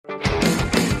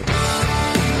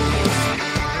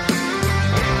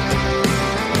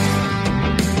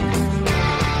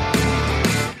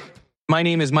My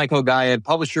name is Michael Guyad,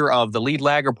 publisher of the Lead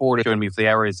Lag Report. Joining me for the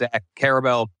hour is Zach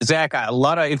Karabell. Zach, a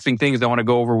lot of interesting things I want to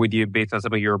go over with you based on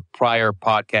some of your prior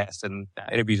podcasts and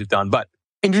interviews you've done. But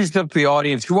introduce yourself to the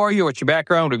audience. Who are you? What's your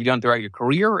background? What have you done throughout your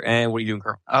career? And what are you doing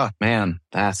currently? Oh, man,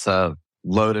 that's a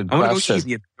loaded question. I want to go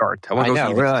easy at the start. I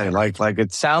know, really. Like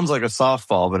it sounds like a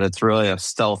softball, but it's really a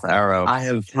stealth arrow. I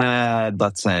have had,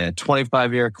 let's say, a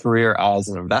 25-year career as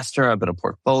an investor. I've been a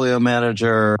portfolio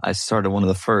manager. I started one of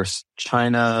the first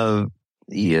China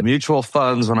mutual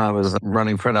funds when I was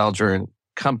running for an Algerian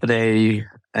company,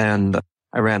 and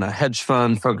I ran a hedge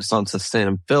fund focused on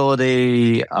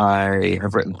sustainability. I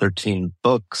have written 13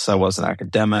 books. I was an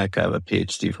academic. I have a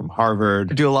PhD from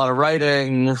Harvard. I do a lot of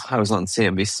writing. I was on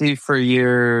CNBC for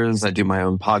years. I do my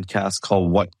own podcast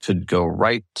called What Could Go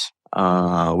Right,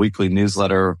 a weekly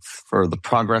newsletter for the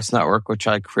Progress Network, which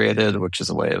I created, which is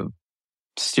a way of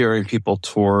steering people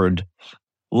toward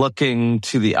looking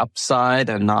to the upside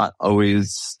and not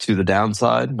always to the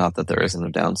downside. Not that there isn't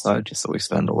a downside, just that we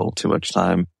spend a little too much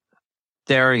time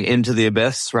staring into the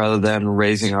abyss rather than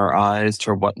raising our eyes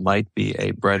to what might be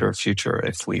a brighter future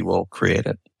if we will create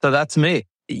it. So that's me.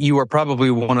 You are probably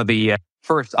one of the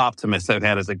first optimists I've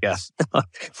had as a guest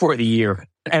for the year.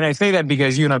 And I say that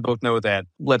because you and I both know that,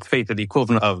 let's face it, the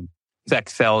equivalent of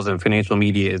sex sells and financial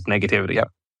media is negativity. Yep.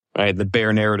 Right? The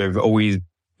bear narrative always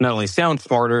not only sounds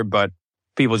smarter, but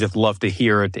people just love to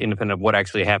hear it independent of what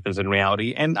actually happens in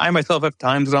reality. And I myself have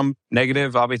times I'm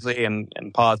negative, obviously, and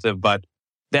positive, but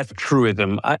that's a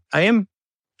truism. I am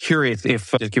curious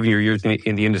if, just given your years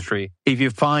in the industry, if you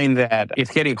find that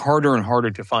it's getting harder and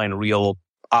harder to find real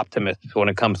optimists when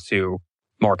it comes to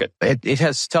market. It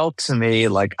has felt to me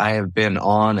like I have been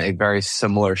on a very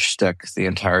similar shtick the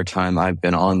entire time I've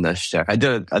been on this shtick. I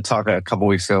did a talk a couple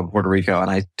weeks ago in Puerto Rico, and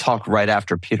I talked right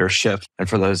after Peter Schiff. And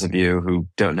for those of you who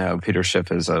don't know, Peter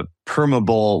Schiff is a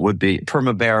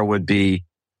perma-bear would be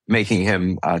making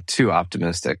him too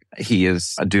optimistic. He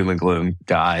is a doom and gloom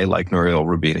guy like Nouriel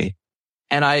Roubini.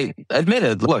 And I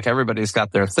admitted, look, everybody's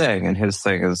got their thing, and his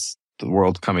thing is the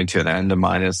world coming to an end, and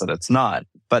mine is that it's not.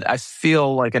 But I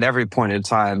feel like at every point in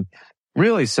time,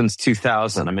 really since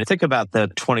 2000, I mean, think about the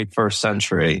 21st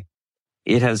century,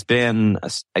 it has been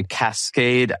a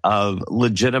cascade of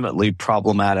legitimately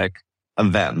problematic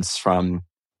events, from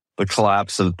the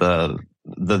collapse of the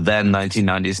then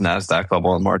 1990s NASDAQ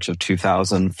bubble in March of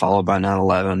 2000, followed by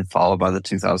 9/11, followed by the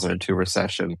 2002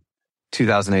 recession,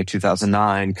 2008,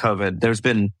 2009, COVID. There's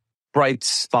been bright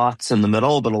spots in the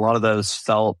middle, but a lot of those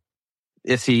felt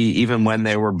iffy even when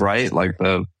they were bright, like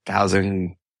the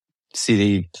housing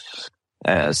CD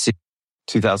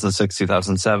 2006,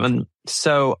 2007.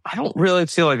 So I don't really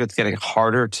feel like it's getting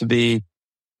harder to be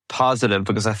positive,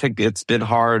 because I think it's been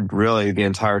hard really the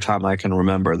entire time I can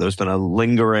remember. There's been a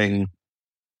lingering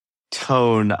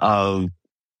tone of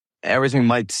everything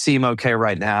might seem okay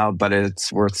right now, but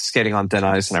we're skating on thin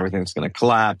ice and everything's going to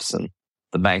collapse, and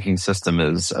the banking system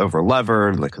is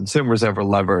over-levered, the consumer's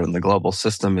over-levered, and the global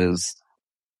system is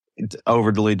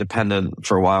overly dependent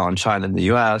for a while on China and the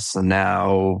US, and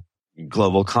now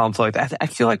global conflict. I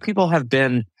feel like people have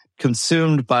been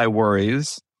consumed by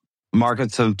worries.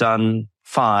 Markets have done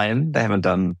fine. They haven't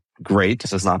done great.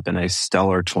 This has not been a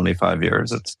stellar 25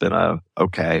 years. It's been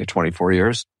okay 24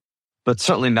 years, but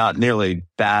certainly not nearly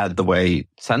bad the way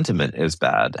sentiment is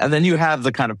bad. And then you have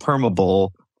the kind of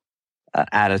perma-bull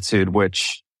attitude,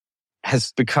 which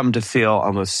has become to feel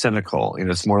almost cynical. You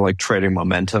know, it's more like trading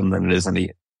momentum than it is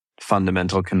any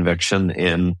fundamental conviction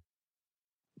in,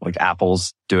 like,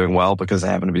 Apple's doing well because they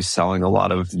happen to be selling a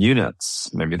lot of units.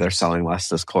 Maybe they're selling less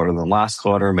this quarter than last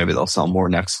quarter. Maybe they'll sell more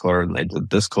next quarter than they did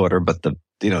this quarter. But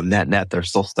net, they're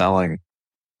still selling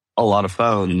a lot of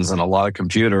phones and a lot of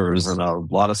computers and a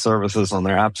lot of services on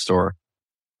their app store,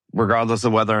 regardless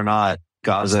of whether or not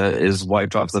Gaza is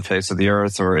wiped off the face of the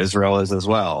earth or Israel is as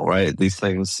well, right? These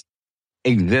things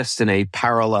exist in a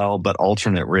parallel but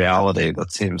alternate reality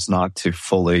that seems not to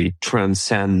fully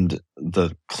transcend the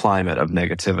climate of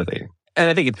negativity. And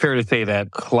I think it's fair to say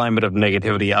that climate of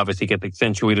negativity obviously gets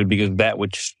accentuated because that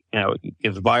which,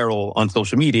 is viral on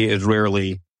social media is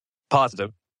rarely positive,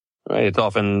 right? It's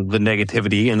often the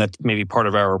negativity, and that's maybe part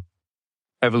of our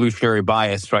evolutionary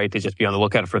bias, right? To just be on the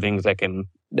lookout for things that can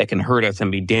hurt us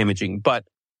and be damaging. But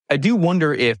I do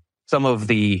wonder if some of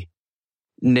the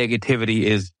negativity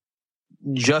is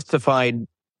justified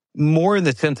more in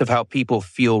the sense of how people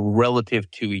feel relative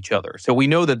to each other. So we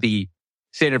know that the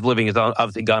standard of living has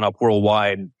obviously gone up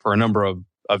worldwide for a number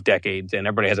of decades, and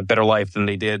everybody has a better life than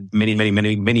they did many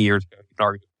years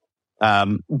ago.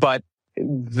 But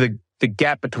the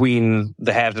gap between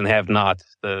the haves and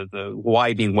have-nots, the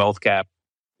widening wealth gap,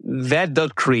 that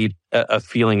does create a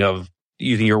feeling of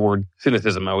using your word,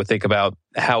 cynicism, I would think about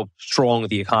how strong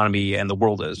the economy and the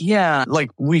world is. Yeah,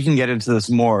 like we can get into this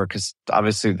more because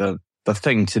obviously the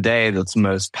thing today that's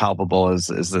most palpable is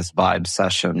this vibe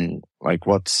session. Like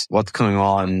what's going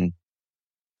on,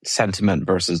 sentiment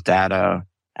versus data,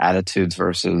 attitudes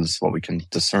versus what we can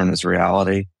discern as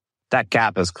reality. That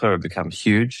gap has clearly become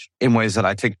huge in ways that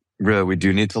I think really we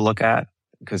do need to look at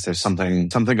because there's something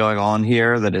going on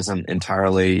here that isn't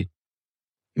entirely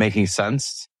making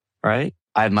sense, right?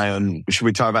 I had my own. Should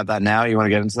we talk about that now? You want to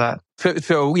get into that?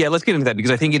 So yeah, let's get into that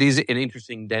because I think it is an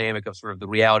interesting dynamic of sort of the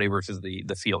reality versus the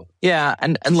feeling. Yeah,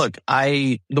 and look,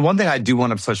 the one thing I do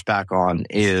want to push back on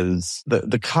is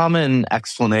the common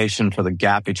explanation for the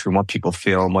gap between what people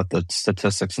feel and what the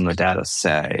statistics and the data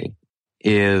say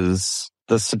is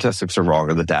the statistics are wrong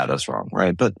or the data is wrong,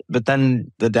 right? But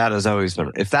then the data is always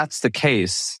been. If that's the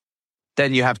case,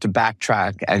 then you have to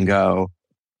backtrack and go,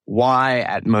 why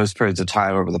at most periods of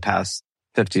time over the past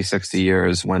 50, 60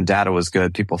 years, when data was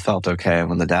good, people felt okay. And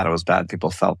when the data was bad,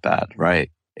 people felt bad, right?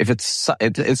 If it's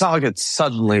not like it's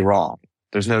suddenly wrong.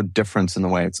 There's no difference in the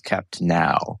way it's kept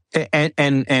now. And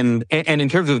in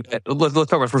terms of, let's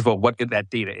talk about first of all what that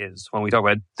data is. When we talk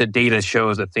about the data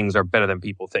shows that things are better than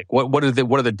people think. What are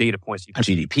the data points?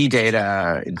 GDP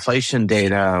data, inflation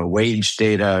data, wage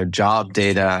data, job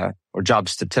data, or job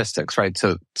statistics, right?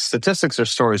 So statistics are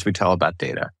stories we tell about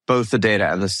data. Both the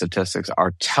data and the statistics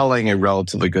are telling a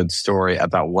relatively good story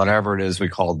about whatever it is we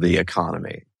call the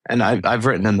economy. And I've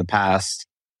written in the past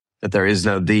that there is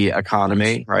no the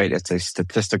economy, right? It's a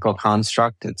statistical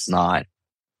construct. It's not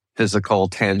physical,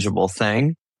 tangible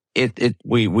thing.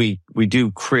 We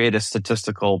do create a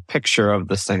statistical picture of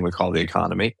this thing we call the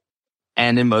economy.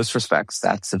 And in most respects,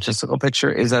 that statistical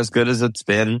picture is as good as it's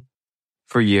been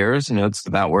for years. You know, it's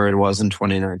about where it was in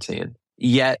 2019.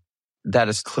 Yet that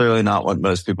is clearly not what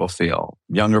most people feel.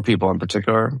 Younger people in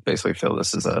particular basically feel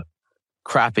this is a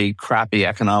crappy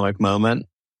economic moment,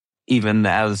 even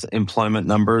as employment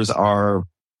numbers are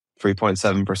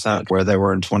 3.7% where they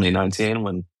were in 2019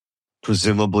 when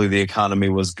presumably the economy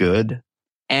was good.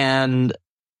 And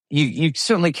you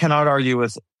certainly cannot argue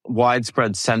with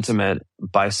widespread sentiment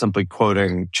by simply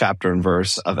quoting chapter and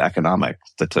verse of economic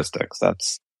statistics.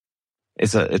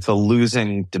 It's a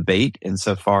losing debate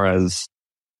insofar as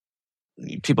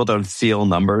people don't feel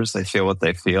numbers, they feel what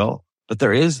they feel. But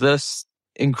there is this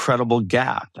incredible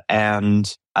gap,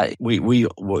 and we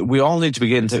all need to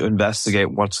begin to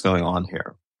investigate what's going on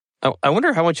here. I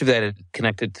wonder how much of that is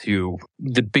connected to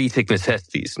the basic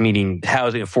necessities, meaning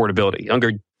housing affordability.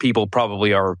 Younger people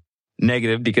probably are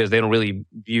negative because they don't really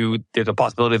view there's a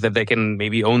possibility that they can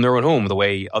maybe own their own home the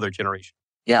way other generations.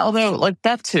 Yeah, although like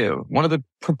that too. One of the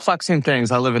perplexing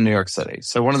things, I live in New York City.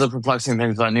 So one of the perplexing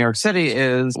things about New York City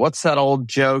is what's that old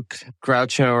joke,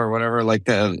 Groucho or whatever, like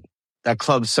that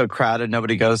club's so crowded,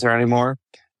 nobody goes there anymore.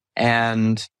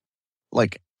 And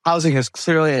like housing is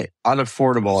clearly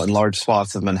unaffordable in large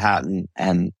swaths of Manhattan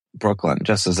and Brooklyn,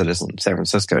 just as it is in San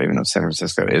Francisco, even if San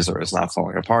Francisco is or is not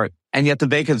falling apart. And yet the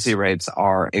vacancy rates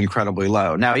are incredibly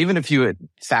low. Now, even if you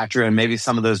factor in maybe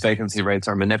some of those vacancy rates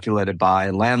are manipulated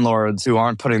by landlords who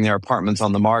aren't putting their apartments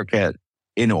on the market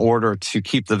in order to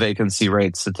keep the vacancy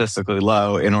rate statistically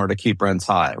low, in order to keep rents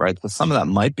high, right? So some of that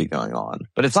might be going on,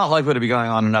 but it's not likely to be going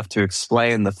on enough to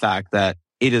explain the fact that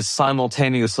it is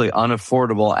simultaneously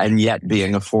unaffordable and yet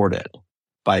being afforded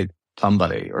by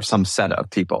somebody or some set of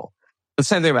people. The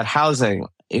same thing about housing,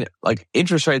 like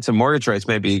interest rates and mortgage rates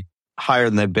may be higher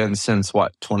than they've been since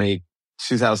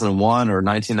 2001 or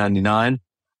 1999,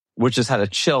 which has had a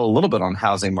chill a little bit on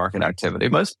housing market activity.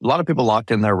 A lot of people locked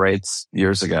in their rates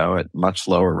years ago at much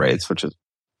lower rates, which is,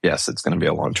 yes, it's going to be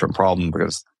a long-term problem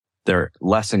because they're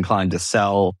less inclined to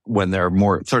sell when they're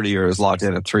more 30 years locked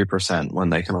in at 3% when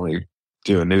they can only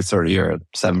do a new 30-year at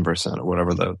 7% or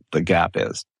whatever the gap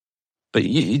is. But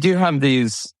you do have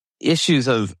these issues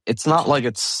of, it's not like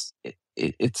it's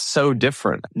so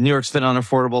different. New York's been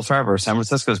unaffordable forever. San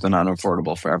Francisco's been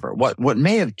unaffordable forever. What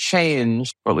may have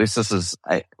changed, or at least this is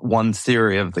one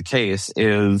theory of the case,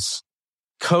 is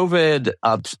COVID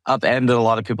upended a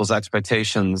lot of people's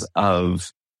expectations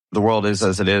of the world is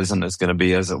as it is and it's going to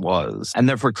be as it was, and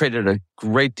therefore created a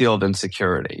great deal of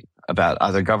insecurity about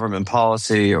either government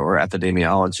policy or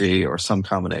epidemiology or some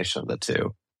combination of the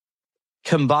two.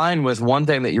 Combined with one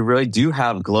thing that you really do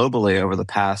have globally over the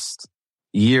past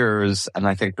years, and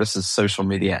I think this is social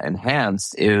media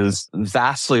enhanced, is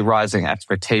vastly rising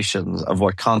expectations of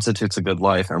what constitutes a good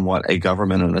life and what a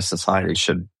government and a society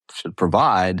should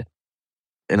provide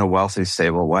in a wealthy,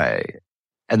 stable way.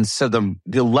 And so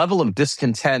the level of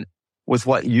discontent with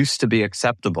what used to be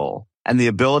acceptable and the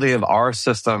ability of our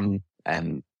system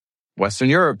and Western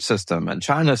Europe system and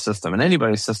China's system and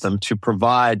anybody's system to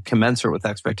provide commensurate with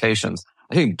expectations,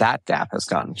 I think that gap has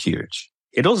gotten huge.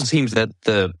 It also seems that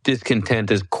the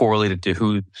discontent is correlated to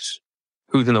who's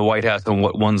in the White House and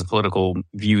what one's political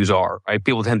views are, right?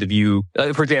 People tend to view,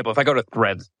 for example, if I go to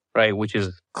Threads, right, which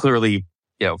is clearly,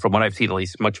 from what I've seen at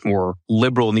least, much more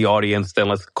liberal in the audience than,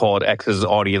 let's call it, X's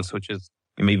audience, which is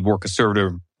maybe more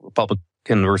conservative,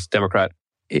 Republican versus Democrat.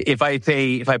 If I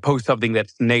post something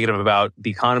that's negative about the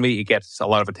economy, it gets a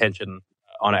lot of attention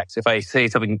on X. If I say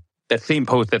something, that same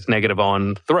post that's negative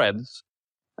on Threads,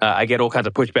 I get all kinds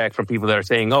of pushback from people that are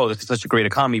saying, oh, this is such a great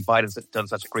economy. Biden's done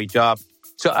such a great job.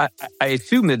 So I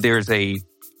assume that there's a...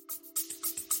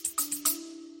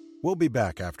 We'll be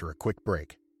back after a quick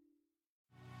break.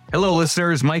 Hello,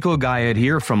 listeners. Michael Guyad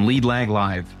here from Lead Lag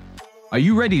Live. Are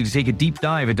you ready to take a deep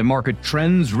dive into market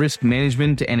trends, risk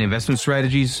management, and investment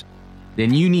strategies?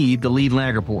 Then you need the Lead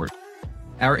Lag Report.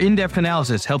 Our in-depth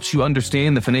analysis helps you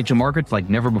understand the financial markets like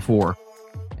never before.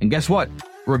 And guess what?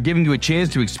 We're giving you a chance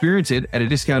to experience it at a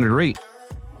discounted rate.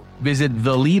 Visit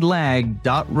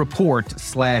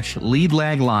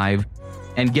theleadlag.report/leadlaglive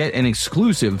and get an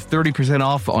exclusive 30%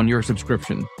 off on your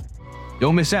subscription.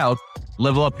 Don't miss out.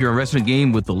 Level up your investment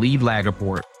game with the Lead Lag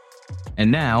Report.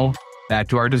 And now, back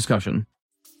to our discussion.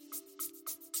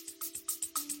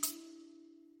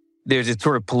 There's a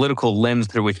sort of political lens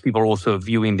through which people are also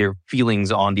viewing their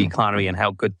feelings on the economy and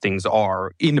how good things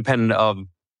are, independent of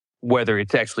whether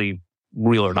it's actually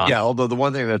real or not. Yeah, although the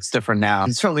one thing that's different now,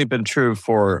 it's certainly been true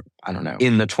for,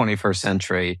 in the 21st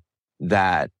century,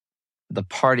 that the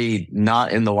party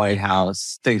not in the White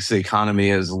House thinks the economy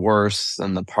is worse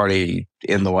than the party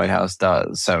in the White House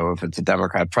does. So if it's a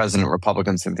Democrat president,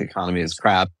 Republicans think the economy is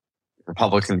crap.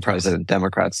 Republican president,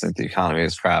 Democrats think the economy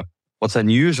is crap. What's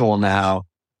unusual now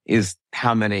is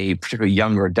how many, particularly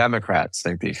younger Democrats,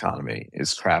 think the economy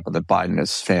is crap and that Biden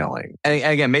is failing. And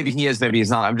again, maybe he is, maybe he's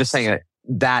not. I'm just saying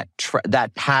that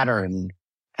pattern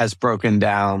has broken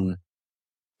down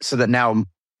so that now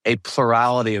a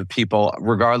plurality of people,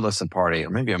 regardless of party, or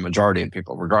maybe a majority of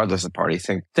people, regardless of party,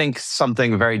 think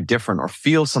something very different or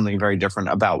feel something very different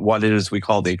about what it is we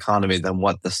call the economy than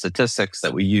what the statistics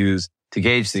that we use to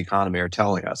gauge the economy are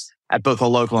telling us at both a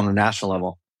local and a national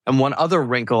level. And one other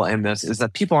wrinkle in this is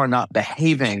that people are not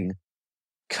behaving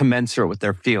commensurate with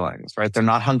their feelings, right? They're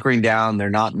not hunkering down.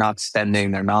 They're not spending.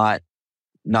 They're not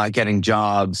getting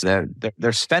jobs.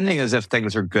 They're spending as if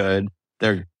things are good.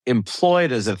 They're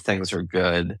employed as if things are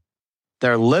good.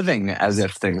 They're living as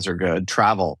if things are good.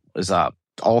 Travel is up.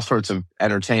 All sorts of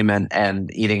entertainment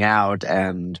and eating out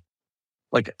and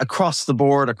like across the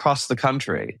board, across the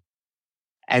country.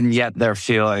 And yet they're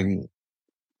feeling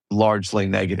largely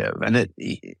negative. And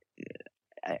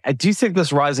I do think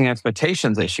this rising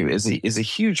expectations issue is a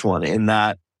huge one in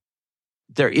that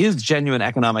there is genuine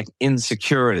economic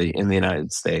insecurity in the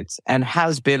United States and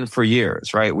has been for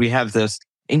years, right? We have this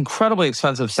incredibly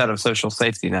expensive set of social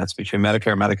safety nets between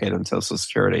Medicare, Medicaid, and Social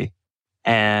Security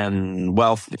and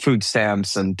food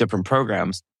stamps and different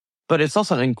programs. But it's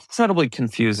also an incredibly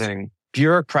confusing,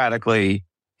 bureaucratically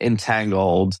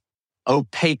entangled,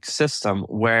 opaque system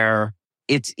where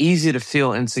it's easy to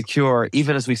feel insecure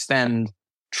even as we spend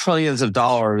trillions of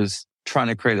dollars trying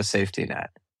to create a safety net.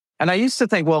 And I used to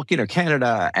think,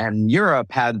 Canada and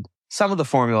Europe had some of the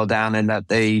formula down in that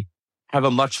they have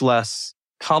a much less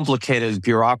complicated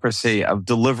bureaucracy of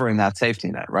delivering that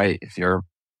safety net, right? If you're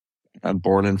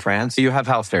born in France, you have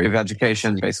healthcare, you have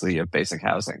education, basically you have basic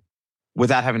housing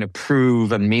without having to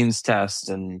prove and means test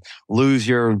and lose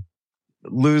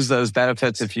those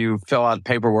benefits if you fill out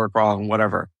paperwork wrong,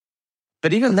 whatever.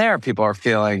 But even there, people are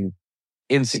feeling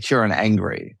insecure and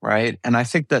angry, right? And I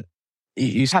think that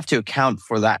you have to account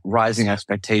for that rising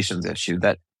expectations issue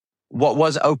that what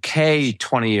was okay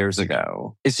 20 years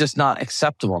ago is just not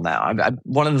acceptable now.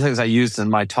 One of the things I used in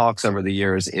my talks over the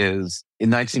years is in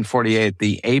 1948,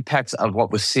 the apex of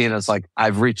what was seen as like,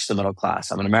 I've reached the middle class.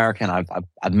 I'm an American.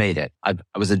 I've made it. I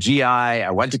was a GI.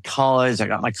 I went to college. I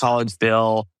got my college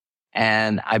bill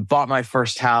and I bought my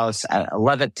first house at a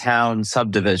Levittown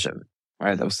subdivision,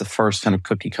 right? That was the first kind of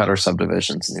cookie cutter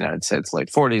subdivisions in the United States, late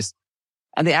 40s.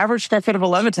 And the average square foot of a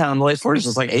Levittown in the late 40s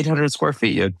was like 800 square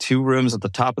feet. You had 2 rooms at the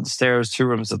top of the stairs, 2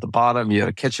 rooms at the bottom. You had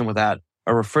a kitchen without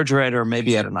a refrigerator,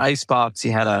 maybe you had an ice box.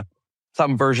 You had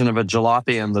some version of a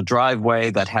jalopy in the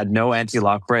driveway that had no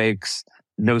anti-lock brakes,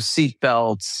 no seat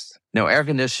belts, no air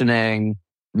conditioning.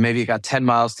 Maybe it got 10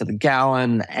 miles to the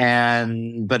gallon,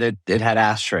 but it had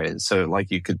ashtrays. So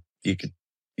like you could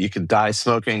die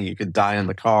smoking, you could die in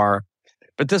the car.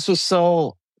 But this was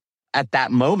so, at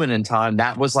that moment in time,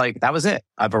 that was it.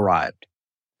 I've arrived.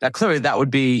 Now, clearly that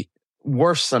would be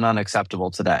worse than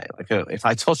unacceptable today. Like if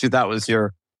I told you that was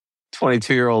your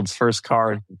 22-year-old's first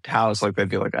car house, like they'd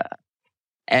be like that.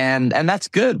 And that's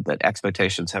good that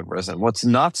expectations have risen. What's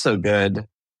not so good,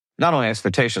 not only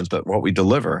expectations, but what we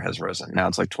deliver has risen. Now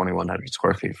it's like 2,100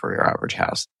 square feet for your average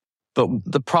house. But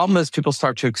the problem is people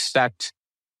start to expect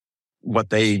what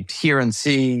they hear and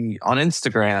see on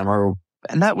Instagram,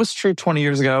 and that was true 20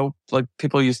 years ago. Like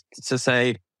people used to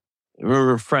say,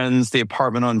 remember Friends, the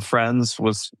apartment on Friends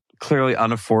was clearly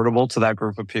unaffordable to that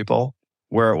group of people,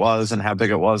 where it was and how big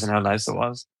it was and how nice it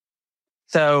was.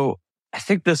 So I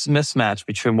think this mismatch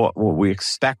between what we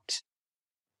expect,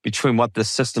 between what the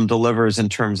system delivers in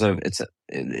terms of it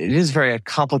is a very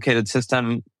complicated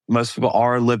system. Most people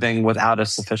are living without a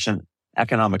sufficient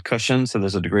economic cushion. So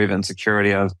there's a degree of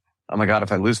insecurity of, oh my God,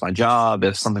 if I lose my job,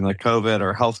 if something like COVID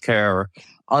or healthcare or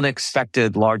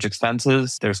unexpected large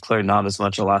expenses, there's clearly not as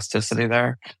much elasticity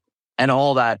there. And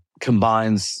all that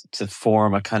combines to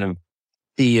form a kind of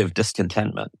sea of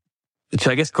discontentment.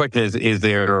 So I guess the question is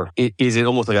it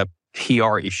almost like a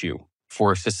PR issue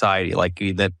for society, like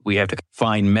that we have to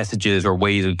find messages or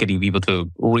ways of getting people to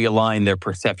realign their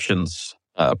perceptions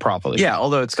properly? Yeah,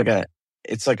 although it's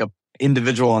like a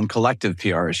individual and collective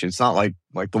PR issue. It's not like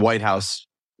the White House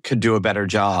could do a better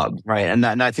job, right? And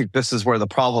I think this is where the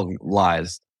problem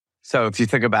lies. So if you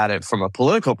think about it from a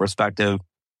political perspective,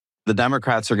 the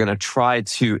Democrats are going to try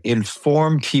to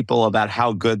inform people about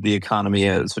how good the economy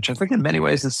is, which I think in many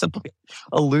ways is simply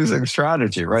a losing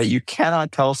strategy, right? You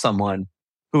cannot tell someone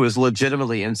who is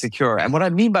legitimately insecure. And what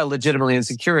I mean by legitimately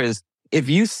insecure is if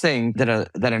you think that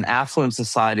an affluent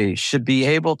society should be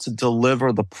able to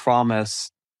deliver the promise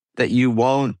that you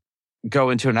won't go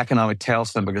into an economic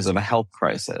tailspin because of a health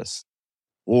crisis,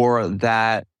 or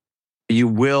that you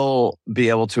will be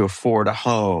able to afford a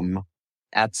home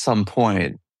at some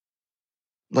point,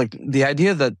 like the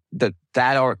idea that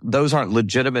those aren't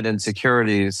legitimate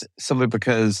insecurities simply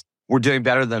because we're doing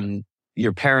better than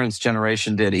your parents'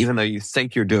 generation did, even though you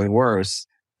think you're doing worse.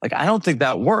 Like, I don't think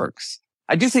that works.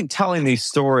 I do think telling these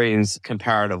stories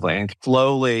comparatively and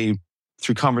slowly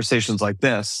through conversations like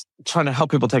this, trying to help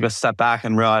people take a step back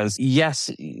and realize, yes,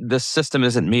 this system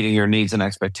isn't meeting your needs and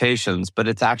expectations, but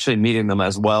it's actually meeting them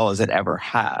as well as it ever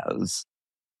has,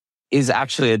 is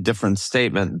actually a different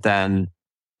statement than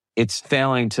it's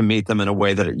failing to meet them in a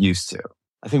way that it used to.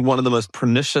 I think one of the most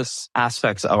pernicious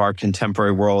aspects of our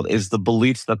contemporary world is the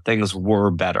belief that things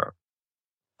were better.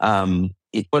 When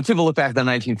people look back at the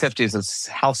 1950s, it's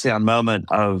a halcyon moment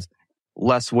of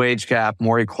less wage gap,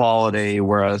 more equality,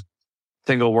 where a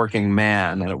single working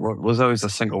man, and it was always a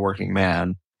single working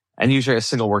man, and usually a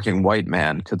single working white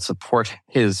man could support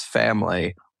his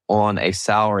family on a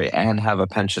salary and have a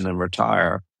pension and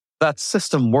retire. That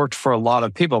system worked for a lot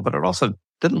of people, but it also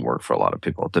didn't work for a lot of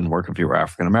people. It didn't work if you were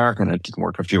African American. It didn't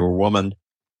work if you were a woman,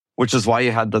 which is why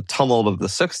you had the tumult of the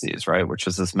 60s, right? Which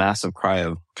is this massive cry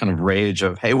of kind of rage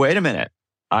of, hey, wait a minute,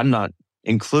 I'm not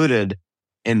included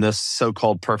in this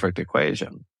so-called perfect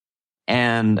equation.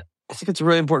 And I think it's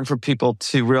really important for people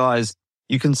to realize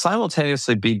you can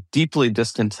simultaneously be deeply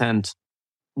discontent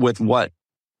with what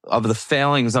of the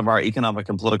failings of our economic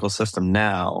and political system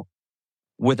now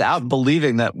without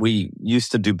believing that we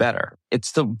used to do better.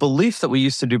 It's the belief that we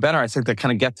used to do better, I think, that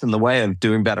kind of gets in the way of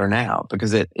doing better now,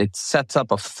 because it sets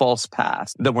up a false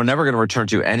path that we're never going to return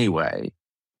to anyway.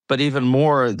 But even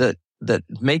more, that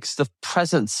makes the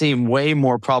present seem way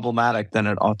more problematic than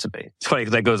it ought to be. It's funny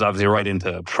because that goes obviously right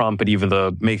into Trump and even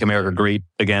the Make America Great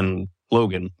Again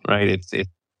slogan, right? It's to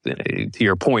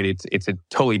your point, it's a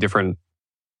totally different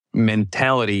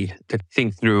mentality to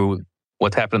think through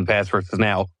what's happened in the past versus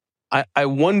now. I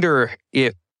wonder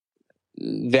if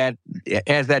that,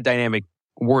 as that dynamic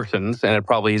worsens, and it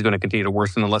probably is going to continue to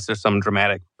worsen unless there's some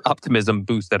dramatic optimism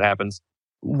boost that happens,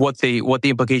 what the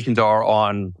implications are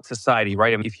on society,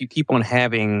 right? I mean, if you keep on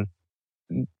having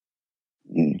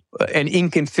an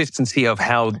inconsistency of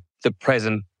how the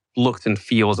present looks and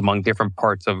feels among different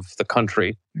parts of the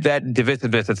country, that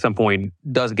divisiveness at some point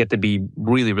does get to be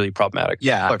really, really problematic.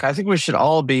 Yeah. Look, I think we should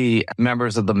all be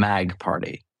members of the MAG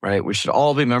party, right? We should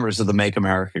all be members of the Make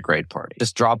America Great party.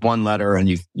 Just drop one letter and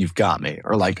you've got me.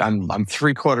 Or like, I'm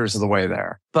 3/4 of the way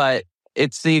there. But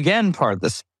it's the again part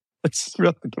that's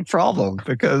really the problem,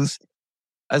 because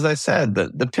as I said,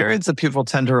 the periods that people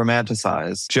tend to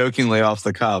romanticize, jokingly off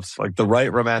the cuff, like the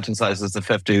right romanticizes the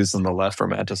 50s and the left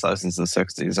romanticizes the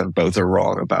 60s, and both are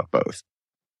wrong about both.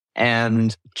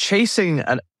 And chasing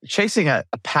a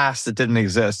past that didn't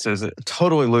exist is a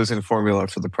totally losing formula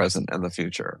for the present and the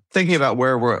future. Thinking about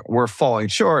where we're falling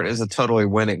short is a totally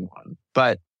winning one.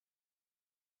 But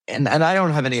And I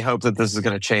don't have any hope that this is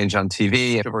going to change on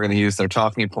TV. We're going to use their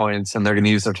talking points, and they're going to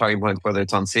use their talking points, whether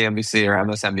it's on CNBC or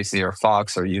MSNBC or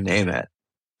Fox or you name it.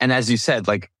 And as you said,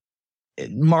 like,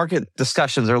 market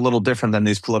discussions are a little different than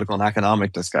these political and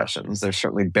economic discussions. There's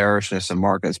certainly bearishness in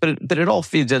markets, but it all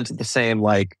feeds into the same,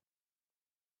 like,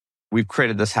 we've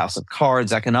created this house of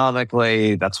cards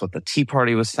economically. That's what the Tea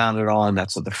Party was founded on.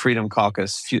 That's what the Freedom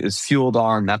Caucus is fueled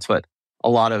on. That's what a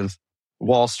lot of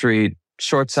Wall Street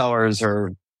short sellers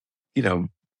are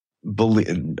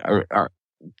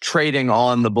trading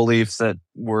on, the beliefs that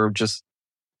we're just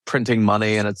printing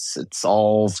money and it's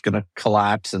all going to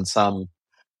collapse in some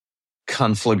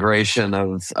conflagration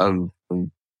of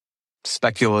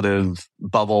speculative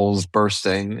bubbles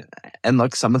bursting. And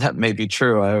look, some of that may be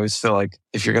true. I always feel like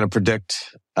if you're going to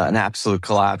predict an absolute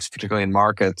collapse, particularly in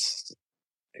markets,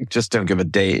 just don't give a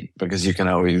date, because you can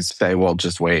always say, well,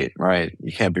 just wait, right?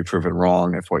 You can't be proven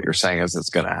wrong if what you're saying is it's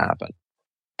going to happen.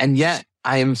 And yet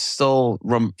I am still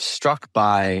struck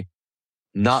by,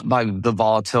 not by the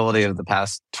volatility of the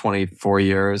past 24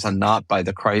 years and not by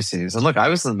the crises. And look, I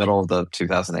was in the middle of the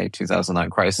 2008, 2009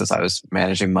 crisis. I was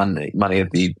managing money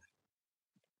at the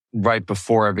right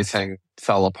before everything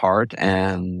fell apart.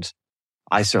 And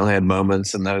I certainly had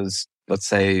moments in those, let's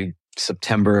say,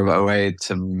 September of 2008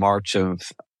 to March of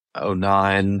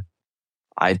 2009.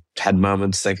 I had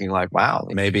moments thinking like, wow,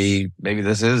 maybe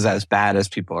this is as bad as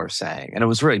people are saying. And it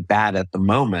was really bad at the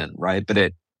moment, right? But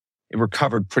it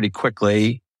recovered pretty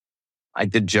quickly. I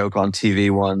did joke on TV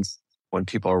once when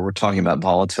people were talking about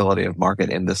volatility of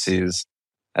market indices,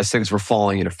 as things were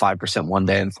falling 5% one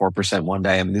day and 4% one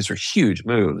day. I mean, these are huge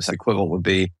moves. The equivalent would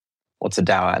be, what's the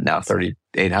Dow at now?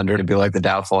 3,800. It'd be like the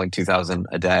Dow falling 2,000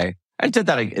 a day. It did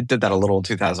that a little in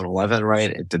 2011, right?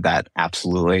 It did that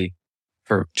absolutely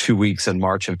for 2 weeks in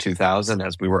March of 2000,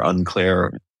 as we were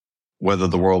unclear whether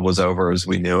the world was over as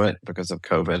we knew it because of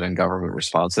COVID and government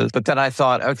responses. But then I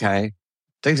thought, okay,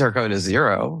 things are going to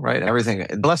zero, right? Everything,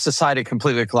 unless society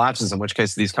completely collapses, in which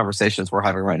case these conversations we're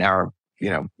having right now are,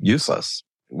 useless.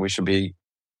 We should be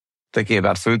thinking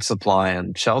about food supply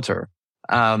and shelter.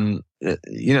 You have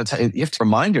to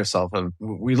remind yourself of,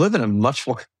 we live in a much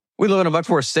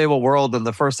more stable world than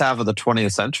the first half of the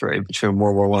 20th century between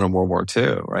World War I and World War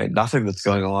II, right? Nothing that's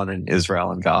going on in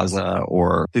Israel and Gaza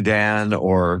or Sudan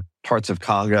or parts of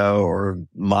Congo or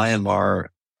Myanmar,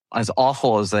 as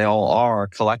awful as they all are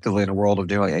collectively in a world of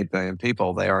nearly 8 billion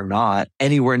people, they are not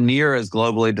anywhere near as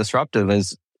globally disruptive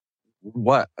as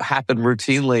what happened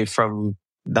routinely from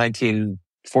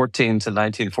 1914 to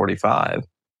 1945.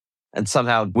 And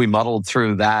somehow we muddled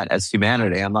through that as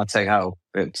humanity. I'm not saying,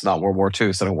 it's not World War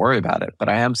II, so don't worry about it. But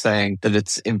I am saying that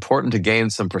it's important to gain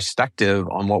some perspective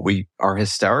on what we are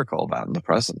hysterical about in the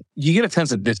present. Do you get a sense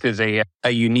that this is a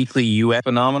uniquely U.S.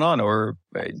 phenomenon, or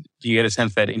do you get a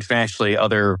sense that internationally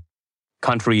other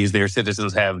countries, their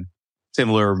citizens have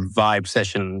similar vibe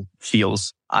session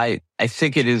feels? I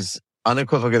think it is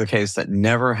unequivocally the case that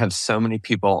never have so many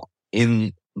people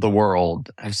in the world,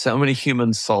 have so many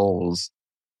human souls,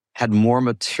 had more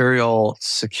material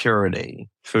security,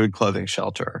 food, clothing,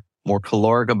 shelter, more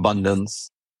caloric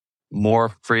abundance,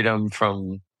 more freedom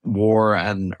from war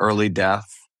and early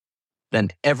death than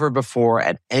ever before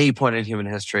at any point in human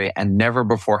history, and never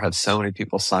before have so many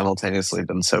people simultaneously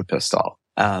been so pissed off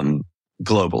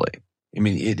globally. I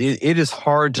mean, it is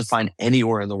hard to find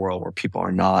anywhere in the world where people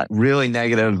are not really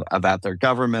negative about their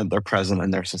government, their president,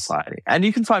 and their society. And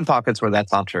you can find pockets where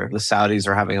that's not true. The Saudis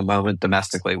are having a moment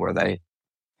domestically where they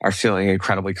are feeling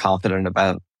incredibly confident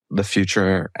about the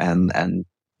future and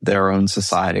their own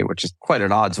society, which is quite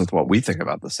at odds with what we think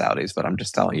about the Saudis. But I'm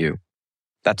just telling you,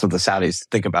 that's what the Saudis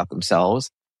think about themselves.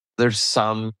 There's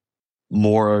some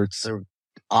more sort of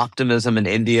optimism in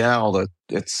India, although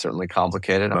it's certainly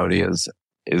complicated. Modi is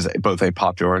both a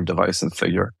popular and divisive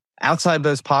figure. Outside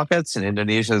those pockets, and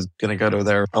Indonesia is going to go to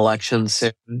their elections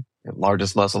soon,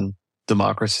 largest Muslim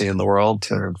democracy in the world,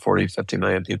 240, 50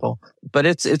 million people. But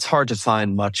it's hard to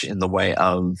find much in the way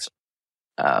of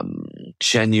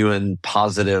genuine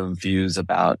positive views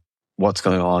about what's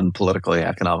going on politically,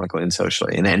 economically, and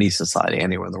socially in any society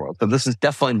anywhere in the world. But this is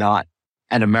definitely not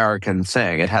an American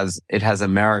thing. It has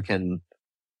American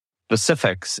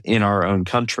specifics in our own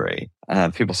country.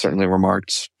 People certainly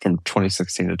remarked from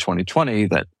 2016 to 2020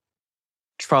 that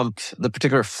the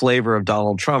particular flavor of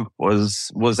Donald Trump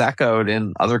was echoed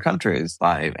in other countries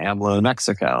by AMLO in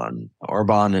Mexico and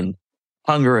Orban in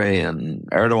Hungary and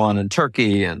Erdogan in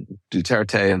Turkey and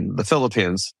Duterte in the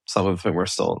Philippines, some of whom were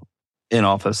still in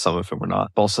office, some of whom were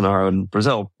not, Bolsonaro in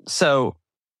Brazil. So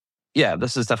yeah,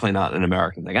 this is definitely not an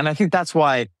American thing. And I think that's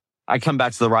why I come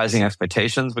back to the rising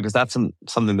expectations, because that's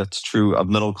something that's true of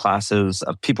middle classes,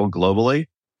 of people globally.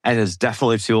 and is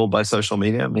definitely fueled by social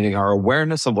media, meaning our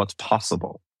awareness of what's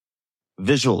possible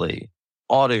visually,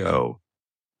 audio,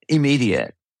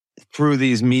 immediate, through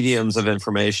these mediums of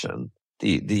information,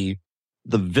 the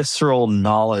visceral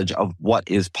knowledge of what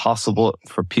is possible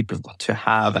for people to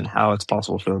have and how it's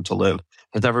possible for them to live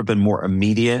has never been more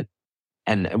immediate,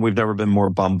 and we've never been more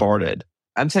bombarded.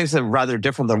 I'm saying something rather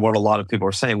different than what a lot of people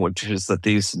are saying, which is that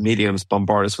these mediums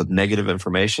bombard us with negative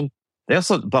information. They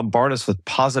also bombard us with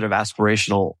positive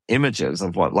aspirational images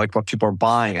of what people are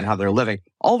buying and how they're living,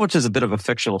 all of which is a bit of a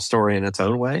fictional story in its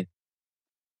own way.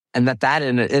 And that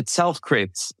in itself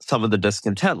creates some of the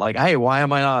discontent. Like, hey, why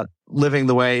am I not living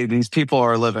the way these people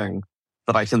are living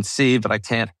that I can see, but I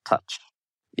can't touch?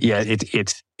 Yeah,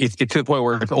 it's to the point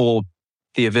where it's all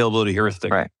the availability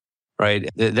heuristic. Right.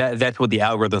 That's what the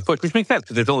algorithm push, which makes sense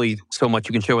because there's only so much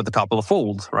you can show at the top of the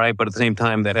fold, right? But at the same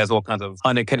time, that has all kinds of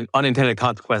unintended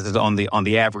consequences on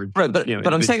the average. Right, but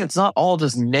I'm saying it's not all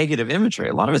just negative imagery.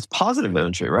 A lot of it's positive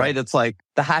imagery, right? It's like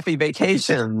the happy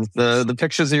vacations, the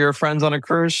pictures of your friends on a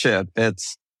cruise ship.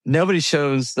 It's nobody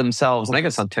shows themselves, and I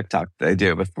guess on TikTok they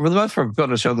do, but for the most part, people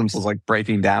don't show themselves like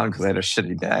breaking down because they had a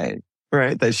shitty day,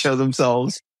 right? They show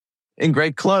themselves in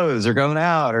great clothes or going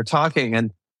out or talking,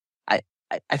 and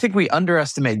I think we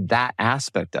underestimate that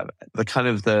aspect of it. The kind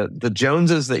of the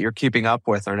Joneses that you're keeping up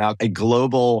with are now a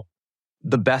global,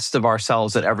 the best of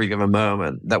ourselves at every given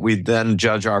moment that we then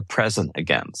judge our present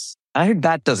against. I think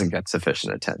that doesn't get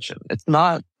sufficient attention. It's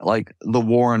not like the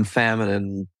war and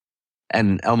famine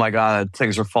and oh my God,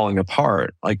 things are falling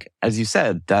apart. Like, as you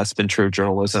said, that's been true of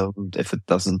journalism. If it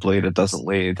doesn't bleed, it doesn't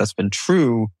lead. That's been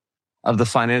true of the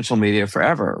financial media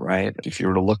forever, right? If you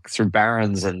were to look through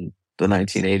Barron's and the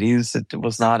 1980s, it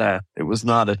was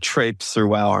not a traipse through,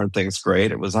 wow, aren't things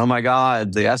great? It was, oh my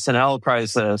God, the SNL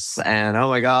crisis, and oh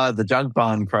my God, the junk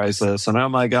bond crisis, and oh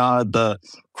my God, the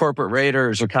corporate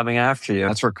raiders are coming after you.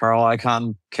 That's where Carl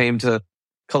Icahn came to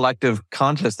collective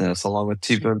consciousness, along with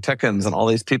T. Boone Pickens and all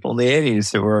these people in the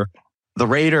 80s who were the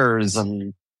raiders,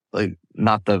 and like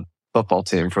not the football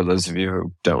team, for those of you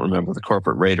who don't remember the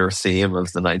corporate raider theme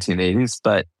of the 1980s,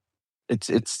 but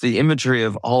it's the imagery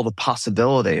of all the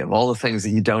possibility of all the things that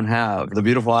you don't have, the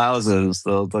beautiful houses,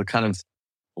 the kind of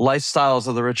lifestyles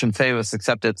of the rich and famous,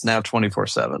 except it's now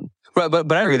 24/7. Right, but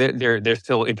I agree they're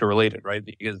still interrelated, right?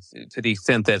 Because to the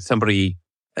extent that somebody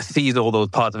sees all those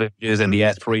positive images and the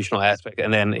aspirational aspect,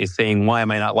 and then is saying, "Why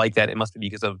am I not like that?" It must be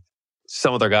because of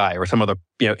some other guy or some other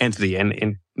entity,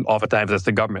 and oftentimes that's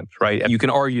the government, right? You can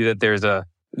argue that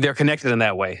they're connected in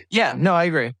that way. Yeah, no, I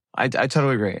agree. I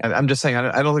totally agree. I'm just saying,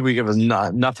 I don't think we give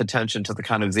enough attention to the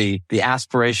kind of the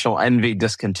aspirational envy,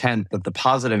 discontent, that the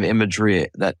positive imagery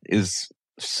that is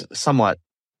somewhat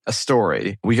a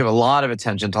story. We give a lot of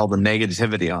attention to all the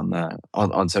negativity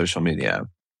on social media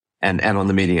and on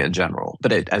the media in general.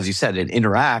 But as you said, it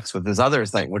interacts with this other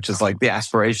thing, which is like the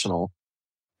aspirational.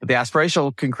 But the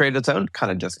aspirational can create its own kind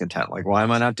of discontent. Like, why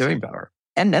am I not doing better?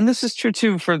 And this is true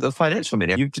too for the financial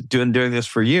media. You've been doing this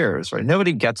for years, right?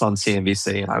 Nobody gets on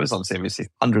CNBC, and I was on CNBC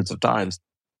hundreds of times,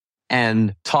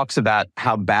 and talks about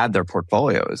how bad their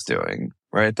portfolio is doing,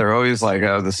 right? They're always like,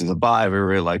 oh, this is a buy. We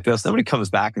really like this. Nobody comes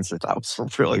back and says, that was a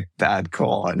really bad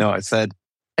call. I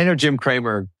know Jim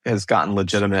Cramer has gotten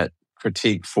legitimate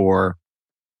critique for,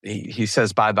 he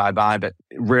says buy, but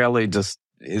rarely just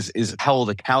is held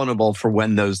accountable for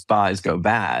when those buys go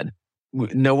bad.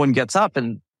 No one gets up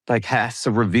and has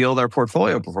to reveal their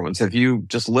portfolio performance. If you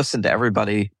just listen to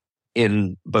everybody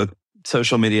in both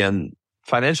social media and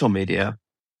financial media,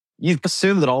 you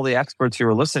assume that all the experts you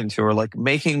were listening to are like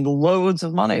making loads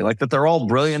of money, like that they're all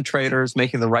brilliant traders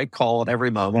making the right call at every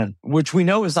moment, which we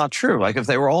know is not true. Like, if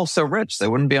they were all so rich, they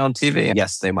wouldn't be on TV.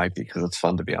 Yes, they might be because it's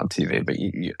fun to be on TV, but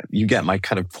you get my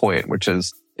kind of point, which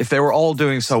is if they were all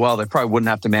doing so well, they probably wouldn't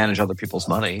have to manage other people's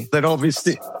money. They'd all be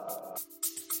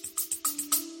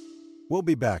We'll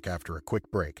be back after a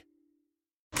quick break.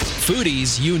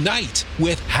 Foodies unite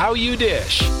with How You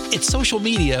Dish. It's social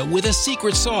media with a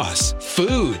secret sauce.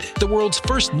 Food, the world's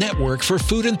first network for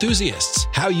food enthusiasts.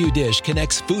 How You Dish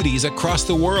connects foodies across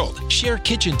the world. Share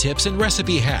kitchen tips and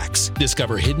recipe hacks.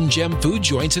 Discover hidden gem food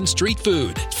joints and street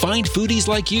food. Find foodies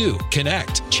like you.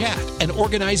 Connect, chat, and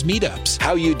organize meetups.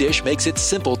 How You Dish makes it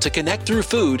simple to connect through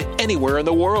food anywhere in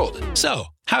the world. So,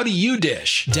 how do you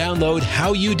dish? Download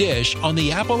How You Dish on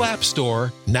the Apple App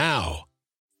Store now.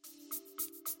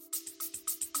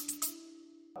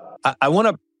 I want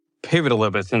to pivot a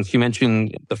little bit, since you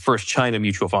mentioned the first China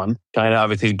mutual fund. China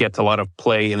obviously gets a lot of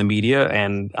play in the media,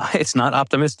 and it's not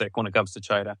optimistic when it comes to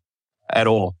China at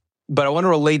all. But I want to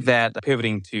relate that,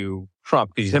 pivoting to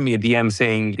Trump, because you sent me a DM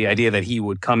saying the idea that he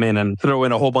would come in and throw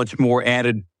in a whole bunch more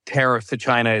added tariffs to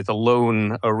China is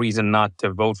alone a reason not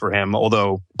to vote for him,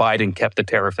 although Biden kept the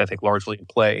tariffs, I think, largely in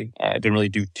play. Didn't really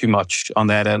do too much on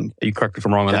that end. You correct me if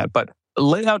I'm wrong on that. But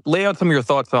lay out some of your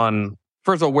thoughts on,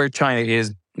 first of all, where China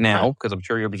is now, because I'm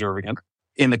sure you're observing it,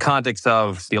 in the context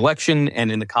of the election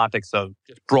and in the context of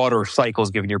just broader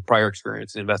cycles, given your prior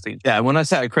experience in investing. Yeah, when I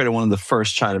say I created one of the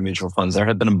first China mutual funds, there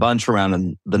had been a bunch around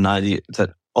in the 90s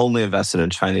that only invested in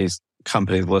Chinese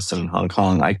companies listed in Hong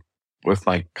Kong. I, with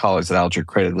my colleagues at Alger,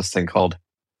 created this thing called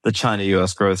the China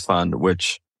U.S. Growth Fund,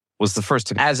 which was the first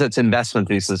to, as its investment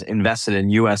thesis, invested in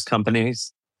U.S.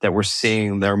 companies that were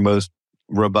seeing their most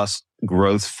robust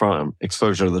growth from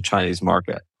exposure to the Chinese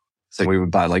market. So we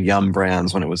would buy like Yum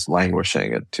Brands when it was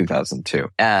languishing at 2002.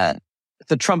 And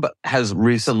the Trump has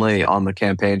recently on the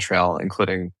campaign trail,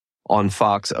 including on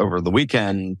Fox over the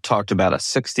weekend, talked about a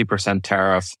 60%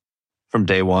 tariff from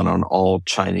day one on all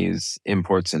Chinese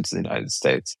imports into the United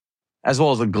States, as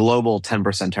well as a global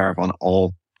 10% tariff on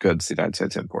all goods the United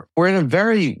States import. We're in a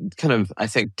very kind of, I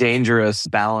think, dangerous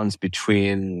balance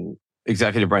between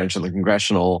executive branch and the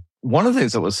congressional. One of the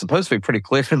things that was supposed to be pretty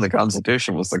clear in the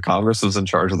Constitution was that Congress was in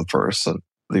charge of the purse and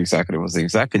the executive was the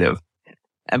executive.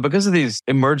 And because of these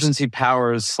emergency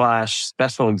powers /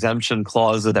 special exemption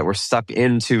clauses that were stuck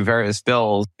into various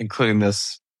bills, including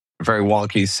this very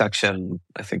wonky section,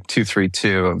 I think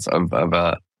 232 of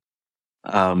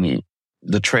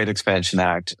the Trade Expansion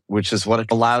Act, which is what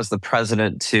it allows the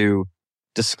president to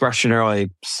discretionarily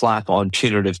slap on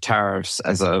punitive tariffs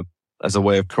as a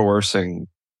way of coercing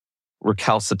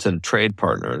recalcitrant trade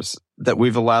partners, that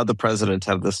we've allowed the president to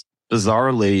have this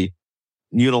bizarrely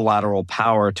unilateral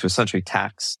power to essentially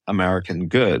tax American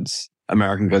goods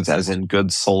as in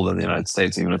goods sold in the United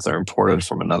States, even if they're imported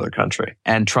from another country.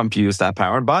 And Trump used that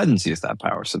power and Biden's used that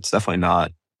power. So it's definitely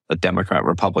not a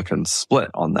Democrat-Republican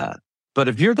split on that. But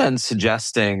if you're then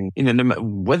suggesting,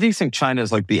 whether you think China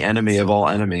is like the enemy of all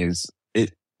enemies,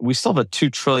 we still have a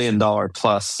 $2 trillion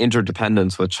plus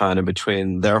interdependence with China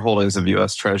between their holdings of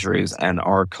U.S. treasuries and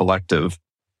our collective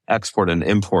export and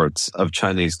imports of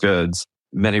Chinese goods,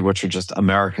 many of which are just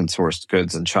American sourced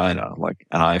goods in China, like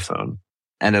an iPhone.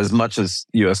 And as much as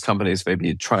U.S. companies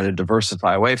maybe try to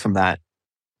diversify away from that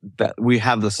we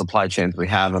have the supply chains we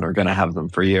have and are going to have them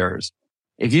for years.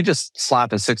 If you just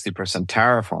slap a 60%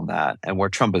 tariff on that, and where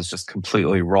Trump is just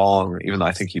completely wrong, even though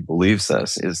I think he believes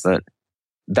this, is that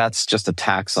that's just a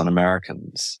tax on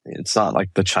Americans. It's not like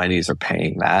the Chinese are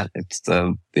paying that. It's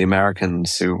the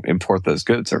Americans who import those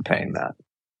goods are paying that.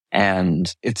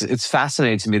 And it's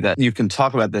fascinating to me that you can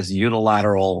talk about this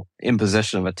unilateral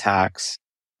imposition of a tax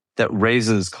that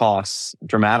raises costs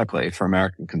dramatically for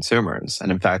American consumers.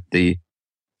 And in fact, the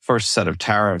first set of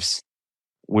tariffs,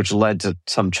 which led to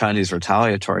some Chinese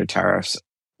retaliatory tariffs,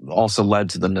 also led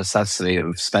to the necessity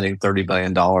of spending $30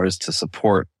 billion to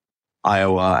support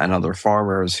Iowa and other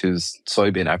farmers whose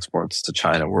soybean exports to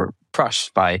China were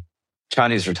crushed by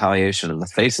Chinese retaliation in the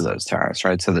face of those tariffs,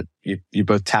 right? So that you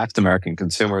both taxed American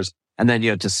consumers and then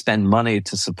you had to spend money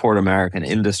to support American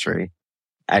industry.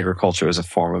 Agriculture is a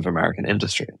form of American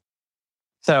industry.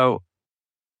 So,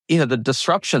 the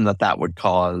disruption that would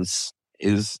cause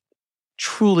is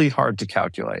truly hard to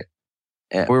calculate.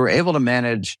 And we were able to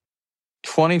manage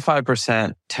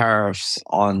 25% tariffs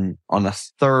on a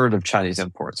third of Chinese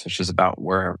imports, which is about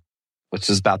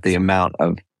the amount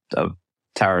of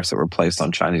tariffs that were placed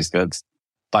on Chinese goods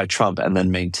by Trump and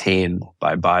then maintained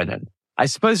by Biden. I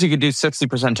suppose you could do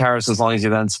 60% tariffs as long as you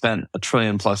then spent $1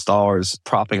 trillion plus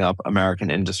propping up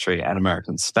American industry and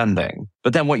American spending.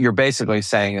 But then what you're basically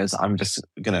saying is, I'm just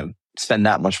going to spend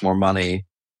that much more money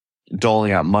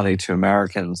doling out money to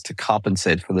Americans to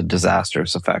compensate for the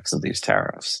disastrous effects of these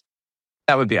tariffs.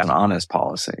 That would be an honest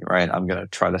policy, right? I'm going to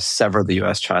try to sever the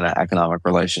U.S.-China economic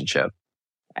relationship.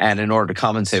 And in order to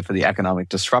compensate for the economic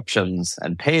disruptions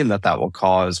and pain that will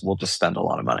cause, we'll just spend a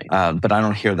lot of money. But I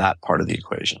don't hear that part of the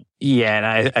equation. Yeah,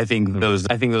 and I think those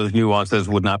nuances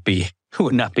would not be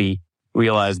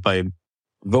realized by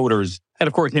voters. And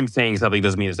of course, him saying something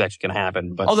doesn't mean it's actually going to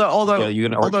happen. But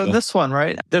although this one,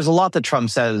 right? There's a lot that Trump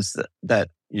says that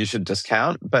you should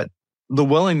discount, but the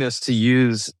willingness to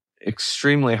use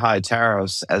extremely high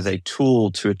tariffs as a tool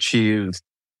to achieve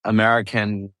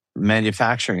American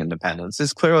manufacturing independence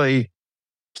is clearly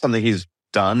something he's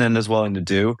done and is willing to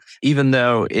do, even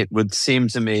though it would seem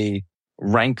to me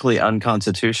rankly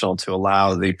unconstitutional to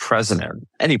allow the president,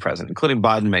 any president, including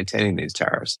Biden, maintaining these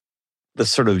tariffs, this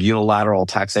sort of unilateral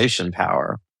taxation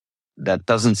power that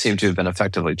doesn't seem to have been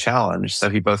effectively challenged. So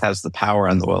he both has the power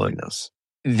and the willingness.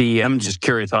 I'm just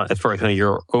curious, as far as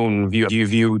your own view, do you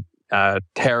view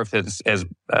tariffs as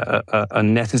a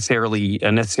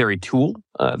necessary tool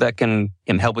that can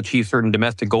help achieve certain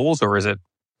domestic goals, or is it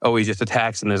always just a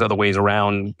tax and there's other ways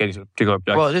around getting to a particular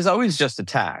objective? Well, it is always just a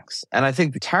tax. And I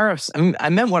think the tariffs, I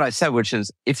meant what I said, which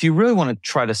is if you really want to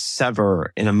try to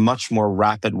sever in a much more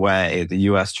rapid way the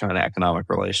U.S.-China economic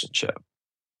relationship,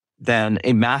 then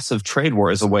a massive trade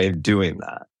war is a way of doing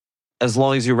that. As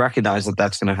long as you recognize that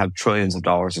that's going to have trillions of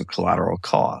dollars of collateral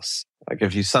costs. Like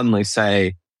if you suddenly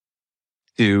say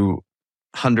to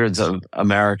hundreds of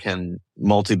American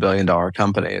multi-billion-dollar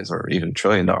companies, or even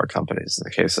trillion-dollar companies in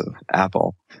the case of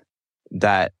Apple,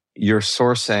 that you're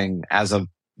sourcing as of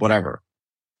whatever,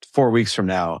 4 weeks from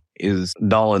now is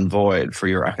null and void for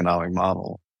your economic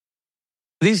model.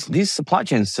 These supply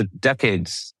chains took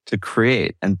decades to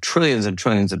create, and trillions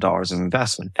of dollars of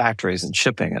investment, factories and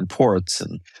shipping and ports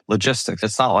and logistics.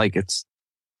 It's not like it's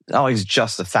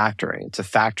just a factory. It's a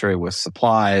factory with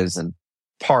supplies and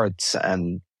parts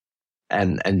and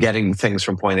getting things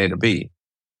from point A to B.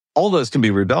 All those can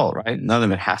be rebuilt, right? None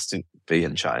of it has to be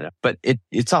in China. But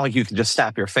it's not like you can just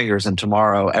snap your fingers and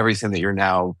tomorrow everything that you're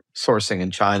now sourcing in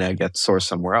China gets sourced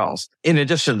somewhere else. In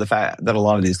addition to the fact that a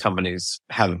lot of these companies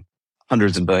have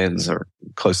hundreds of billions or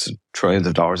close to trillions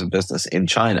of dollars of business in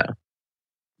China,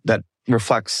 that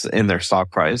reflects in their stock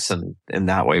price and in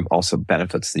that way also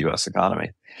benefits the U.S.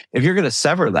 economy. If you're going to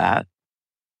sever that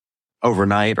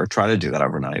overnight or try to do that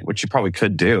overnight, which you probably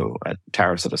could do at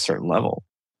tariffs at a certain level,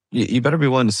 you better be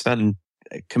willing to spend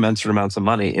commensurate amounts of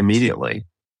money immediately.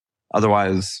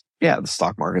 Otherwise, the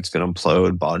stock market's going to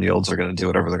implode. Bond yields are going to do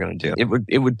whatever they're going to do.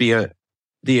 It would be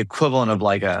the equivalent of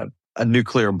like a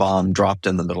nuclear bomb dropped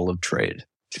in the middle of trade.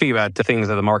 Speaking about the things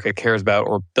that the market cares about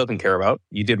or doesn't care about,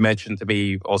 you did mention to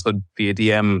me also via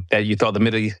DM that you thought the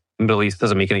Middle East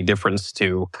doesn't make any difference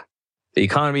to the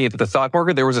economy and to the stock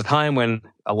market. There was a time when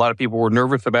a lot of people were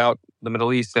nervous about the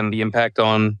Middle East and the impact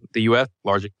on the U.S.,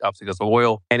 largely obviously because of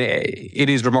oil. And it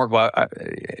is remarkable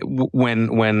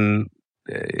when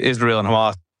Israel and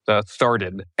Hamas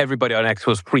started, everybody on X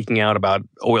was freaking out about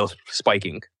oil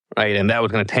spiking, right? And that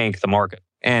was going to tank the market.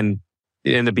 And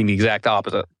it ended up being the exact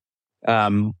opposite.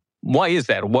 Why is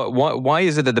that? Why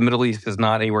is it that the Middle East is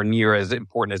not anywhere near as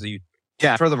important as the U.S.?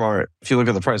 Yeah. Furthermore, if you look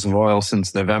at the price of oil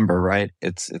since November, right,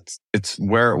 it's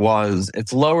where it was.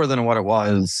 It's lower than what it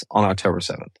was on October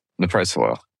 7th, the price of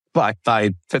oil, by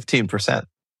 15%,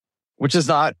 which is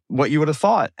not what you would have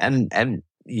thought. And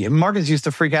markets used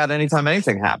to freak out anytime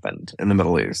anything happened in the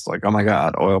Middle East, like, oh my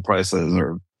God, oil prices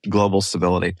or global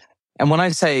stability. And when I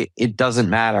say it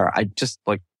doesn't matter, I just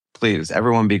please,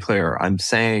 everyone be clear. I'm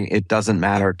saying it doesn't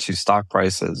matter to stock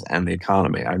prices and the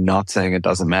economy. I'm not saying it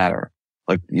doesn't matter.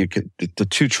 The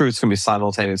two truths can be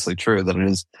simultaneously true, that it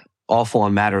is awful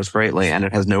and matters greatly, and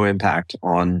it has no impact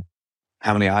on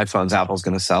how many iPhones Apple's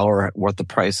going to sell or what the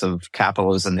price of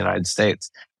capital is in the United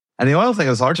States. And the oil thing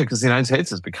is largely because the United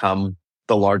States has become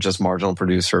the largest marginal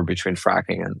producer between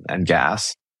fracking and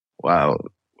gas. Wow.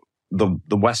 The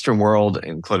Western world,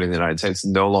 including the United States,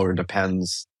 no longer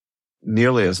depends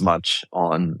nearly as much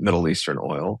on Middle Eastern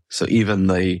oil. So even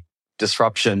the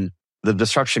disruption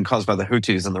caused by the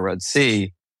Houthis in the Red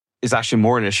Sea is actually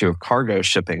more an issue of cargo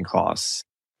shipping costs.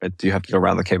 Right? You have to go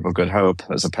around the Cape of Good Hope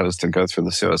as opposed to go through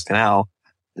the Suez Canal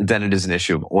than it is an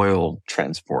issue of oil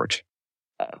transport.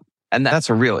 And that's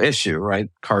a real issue, right?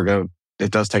 Cargo,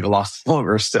 it does take a lot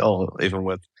longer still, even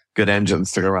with good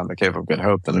engines, to go around the Cape of Good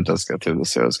Hope than it does go through the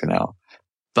Suez Canal.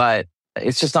 But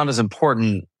it's just not as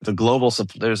important.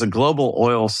 There's a global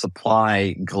oil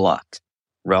supply glut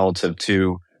relative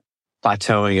to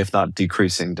plateauing, if not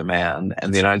decreasing demand.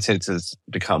 And the United States has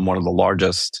become one of the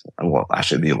largest, well,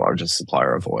 actually the largest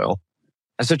supplier of oil.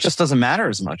 And so it just doesn't matter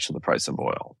as much to the price of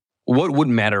oil. What would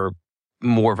matter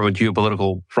more from a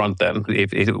geopolitical front then?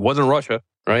 If it wasn't Russia,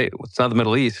 right? It's not the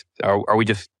Middle East. Are we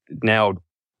just now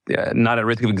not at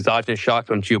risk of exogenous shocks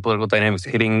on geopolitical dynamics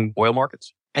hitting oil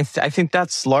markets? I think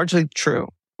that's largely true.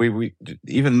 We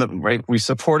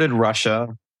supported Russia.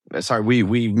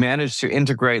 We managed to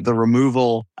integrate the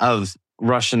removal of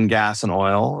Russian gas and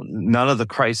oil. None of the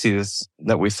crises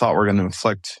that we thought were going to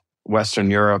inflict Western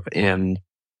Europe in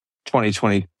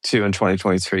 2022 and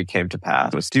 2023 came to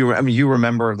pass. You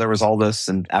remember there was all this,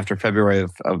 and after February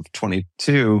of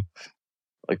 22,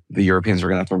 the Europeans were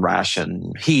going to have to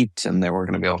ration heat and they were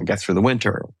going to be able to get through the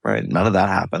winter, right? None of that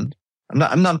happened.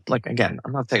 I'm not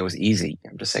saying it was easy.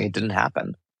 I'm just saying it didn't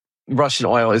happen. Russian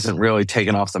oil isn't really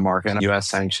taken off the market. U.S.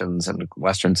 sanctions and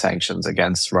Western sanctions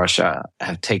against Russia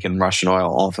have taken Russian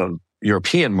oil off of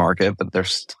European market, but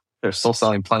they're still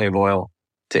selling plenty of oil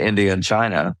to India and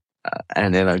China.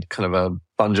 And in a kind of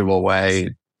a fungible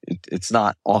way, it's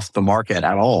not off the market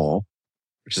at all.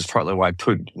 which is partly why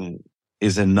Putin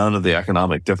is in none of the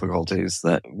economic difficulties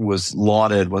that was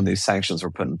lauded when these sanctions were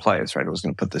put in place, right? It was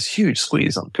going to put this huge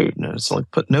squeeze on Putin. And it's like,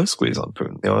 put no squeeze on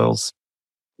Putin. The oil's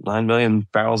 9 million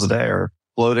barrels a day are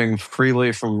floating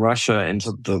freely from Russia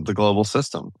into the global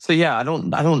system. So yeah, I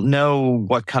don't know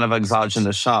what kind of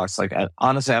exogenous shocks. Like,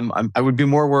 honestly, I would be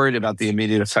more worried about the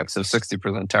immediate effects of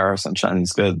 60% tariffs on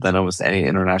Chinese goods than almost any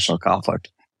international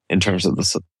conflict in terms of the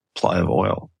supply of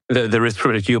oil. The risk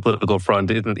for the geopolitical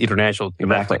front isn't international.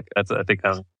 Exactly. That's I think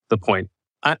the point.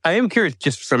 I am curious,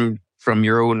 just from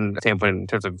your own standpoint in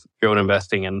terms of your own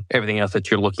investing and everything else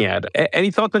that you're looking at. Any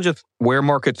thoughts on just where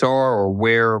markets are, or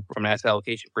where, from an asset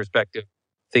allocation perspective,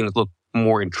 things look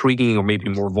more intriguing or maybe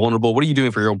more vulnerable? What are you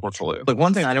doing for your own portfolio? Like,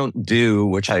 one thing I don't do,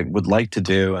 which I would like to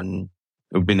do, and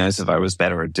it would be nice if I was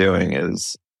better at doing,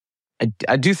 is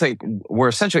I do think we're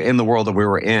essentially in the world that we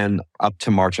were in up to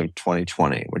March of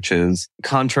 2020, which is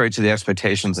contrary to the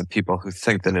expectations of people who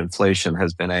think that inflation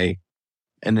has been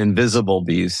an invisible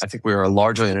beast. I think we are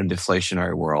largely in a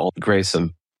deflationary world, grace of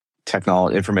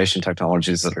information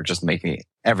technologies that are just making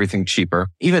everything cheaper.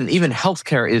 Even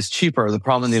healthcare is cheaper. The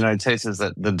problem in the United States is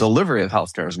that the delivery of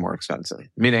healthcare is more expensive,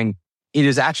 meaning it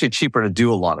is actually cheaper to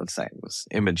do a lot of things,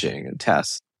 imaging and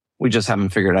tests. We just haven't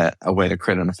figured out a way to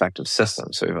create an effective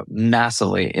system. So we have a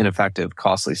massively ineffective,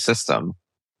 costly system,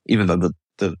 even though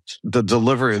the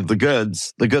delivery of the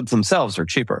goods themselves are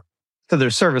cheaper. So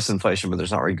there's service inflation, but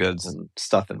there's not really goods and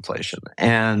stuff inflation.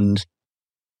 And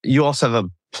you also have a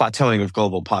plateauing of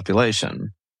global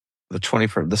population. The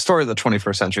story of the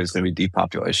 21st century is going to be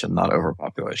depopulation, not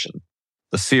overpopulation.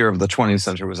 The fear of the 20th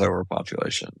century was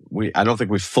overpopulation. I don't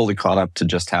think we've fully caught up to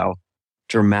just how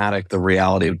dramatic the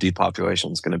reality of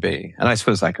depopulation is going to be. And I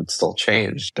suppose that could still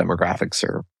change. Demographics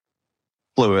are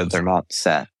fluid. They're not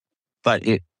set. But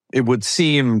it would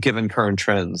seem, given current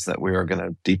trends, that we are going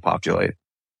to depopulate,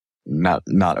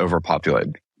 not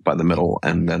overpopulate by the middle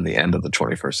and then the end of the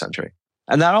 21st century.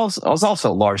 And that is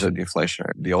also largely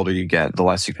deflationary. The older you get, the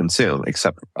less you consume,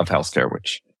 except of healthcare,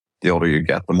 which the older you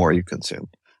get, the more you consume.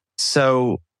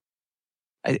 So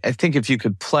I think if you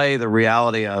could play the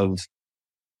reality of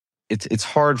it's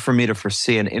hard for me to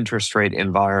foresee an interest rate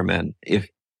environment if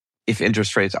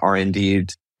interest rates are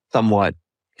indeed somewhat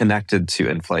connected to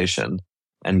inflation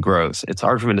and growth. It's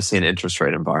hard for me to see an interest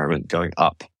rate environment going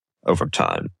up over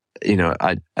time.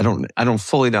 I don't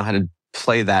fully know how to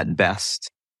play that best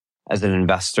as an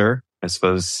investor. I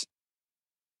suppose,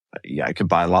 yeah, I could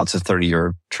buy lots of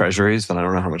 30-year treasuries, but I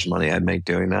don't know how much money I'd make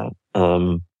doing that.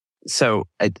 So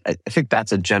I think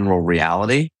that's a general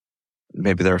reality.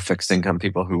 Maybe there are fixed income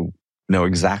people who know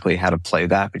exactly how to play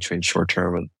that between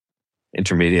short-term and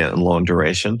intermediate and long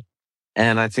duration.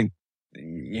 And I think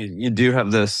you do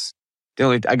have this. The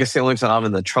only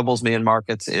phenomenon that troubles me in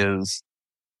markets is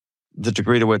the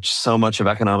degree to which so much of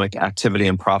economic activity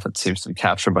and profit seems to be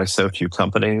captured by so few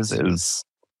companies is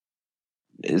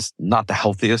not the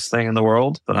healthiest thing in the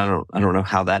world. But I don't know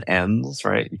how that ends,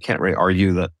 right? You can't really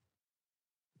argue that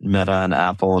Meta and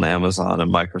Apple and Amazon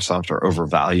and Microsoft are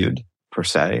overvalued per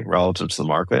se relative to the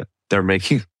market. They're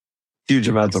making huge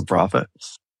amounts of profit.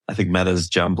 I think Meta's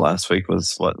jump last week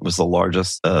was the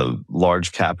largest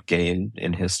large cap gain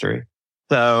in history.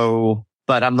 So,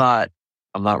 but I'm not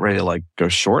ready to go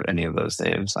short any of those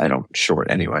names. I don't short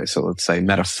anyway. So let's say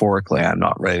metaphorically, I'm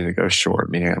not ready to go short,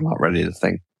 meaning I'm not ready to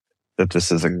think that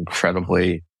this is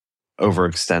incredibly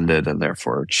overextended and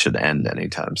therefore it should end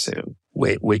anytime soon.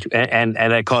 And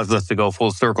that causes us to go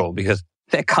full circle, because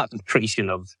that concentration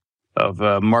of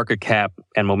market cap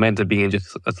and momentum being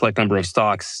just a select number of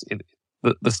stocks,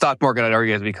 the stock market, I'd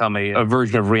argue, has become a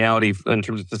version of reality in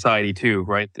terms of society too,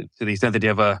 right? To the extent that you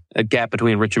have a gap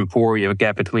between rich and poor, you have a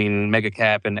gap between mega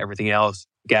cap and everything else,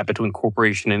 gap between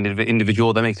corporation and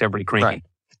individual, that makes everybody cranky. Right.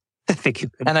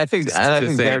 I think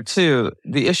there too,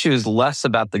 the issue is less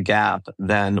about the gap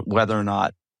than whether or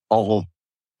not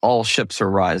all ships are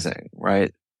rising,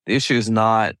 right? The issue is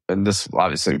not, and this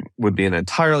obviously would be an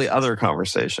entirely other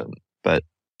conversation, but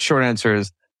short answer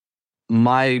is,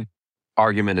 my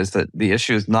argument is that the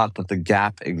issue is not that the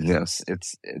gap exists.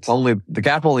 It's only, the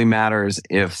gap only matters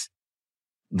if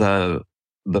the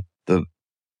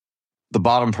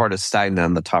bottom part is stagnant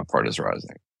and the top part is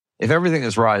rising. If everything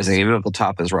is rising, even if the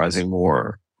top is rising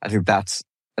more, I think that's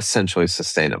essentially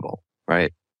sustainable,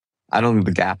 right? I don't think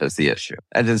the gap is the issue.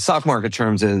 And in stock market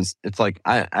terms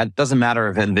it doesn't matter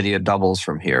if NVIDIA doubles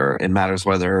from here. It matters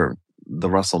whether the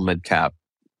Russell mid-cap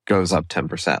goes up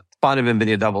 10%. Fine if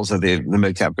NVIDIA doubles if the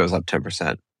mid-cap goes up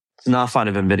 10%. It's not fine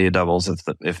if NVIDIA doubles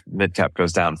if mid-cap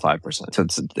goes down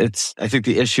 5%. So I think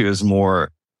the issue is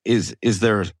more, is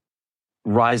there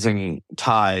rising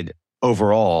tide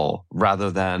overall rather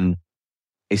than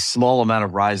a small amount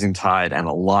of rising tide and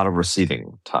a lot of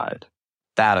receding tide.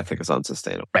 That I think is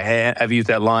unsustainable. I've used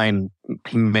that line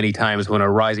many times. When a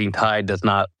rising tide does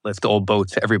not lift all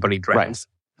boats, everybody drowns.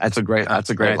 Right. That's a great I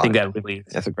line. think that really,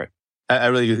 That's a great. I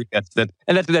really do think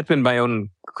that's been my own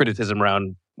criticism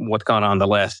around what's gone on the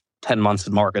last 10 months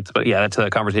in markets. But yeah, that's a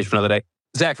conversation for another day.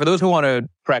 Zach, for those who want to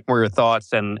track more of your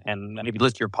thoughts and maybe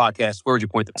list your podcast, where would you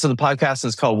point them? So the podcast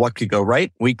is called What Could Go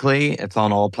Right Weekly. It's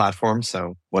on all platforms.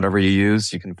 So whatever you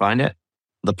use, you can find it.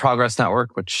 The Progress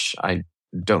Network, which I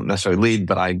don't necessarily lead,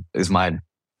 but is my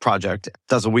project,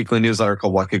 does a weekly newsletter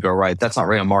called What Could Go Right. That's not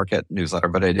really a market newsletter,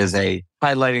 but it is a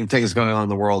highlighting things going on in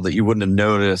the world that you wouldn't have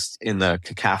noticed in the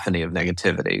cacophony of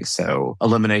negativity. So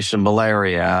elimination of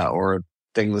malaria or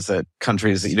things that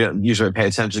countries that you don't usually pay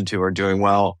attention to are doing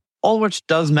well, all of which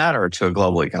does matter to a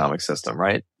global economic system,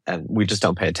 right? And we just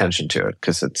don't pay attention to it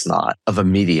because it's not of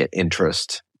immediate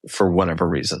interest for whatever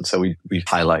reason. So we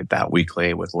highlight that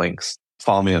weekly with links.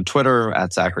 Follow me on Twitter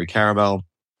at Zachary Karabell.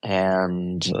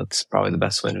 And that's probably the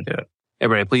best way to do it.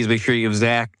 Everybody, please make sure you give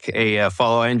Zach a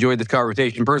follow. I enjoyed this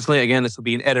conversation personally. Again, this will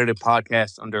be an edited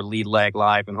podcast under Lead Lag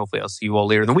Live, and hopefully I'll see you all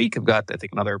later in the week. I've got, I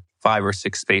think, another 5 or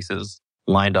 6 spaces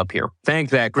lined up here. Thanks,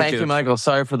 Zach. Thank you, Michael.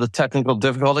 Sorry for the technical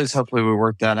difficulties. Hopefully we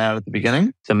worked that out at the beginning.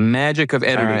 It's the magic of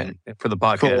editing for the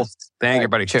podcast. Cool. Thank you,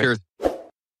 everybody. Cheers.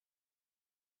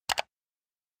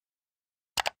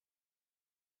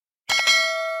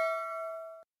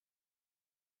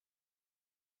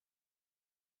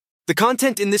 The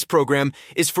content in this program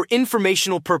is for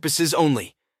informational purposes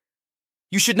only.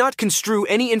 You should not construe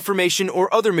any information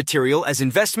or other material as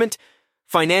investment,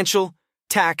 financial,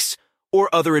 tax,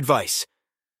 or other advice.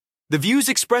 The views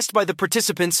expressed by the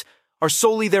participants are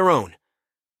solely their own.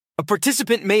 A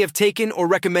participant may have taken or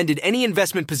recommended any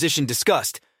investment position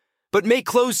discussed, but may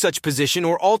close such position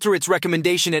or alter its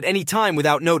recommendation at any time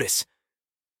without notice.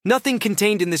 Nothing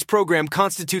contained in this program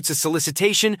constitutes a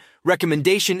solicitation,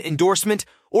 recommendation, endorsement,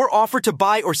 or offer to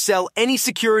buy or sell any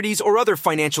securities or other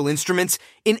financial instruments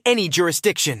in any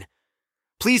jurisdiction.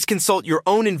 Please consult your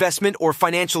own investment or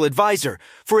financial advisor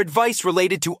for advice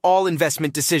related to all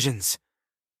investment decisions.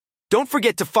 Don't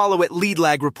forget to follow at Lead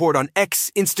Lag Report on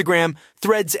X, Instagram,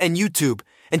 Threads, and YouTube,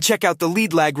 and check out the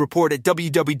Lead Lag Report at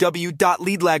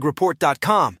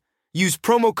www.leadlagreport.com. Use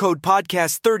promo code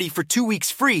podcast30 for 2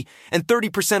 weeks free and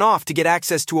 30% off to get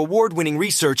access to award-winning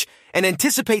research and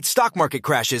anticipate stock market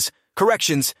crashes,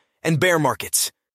 corrections, and bear markets.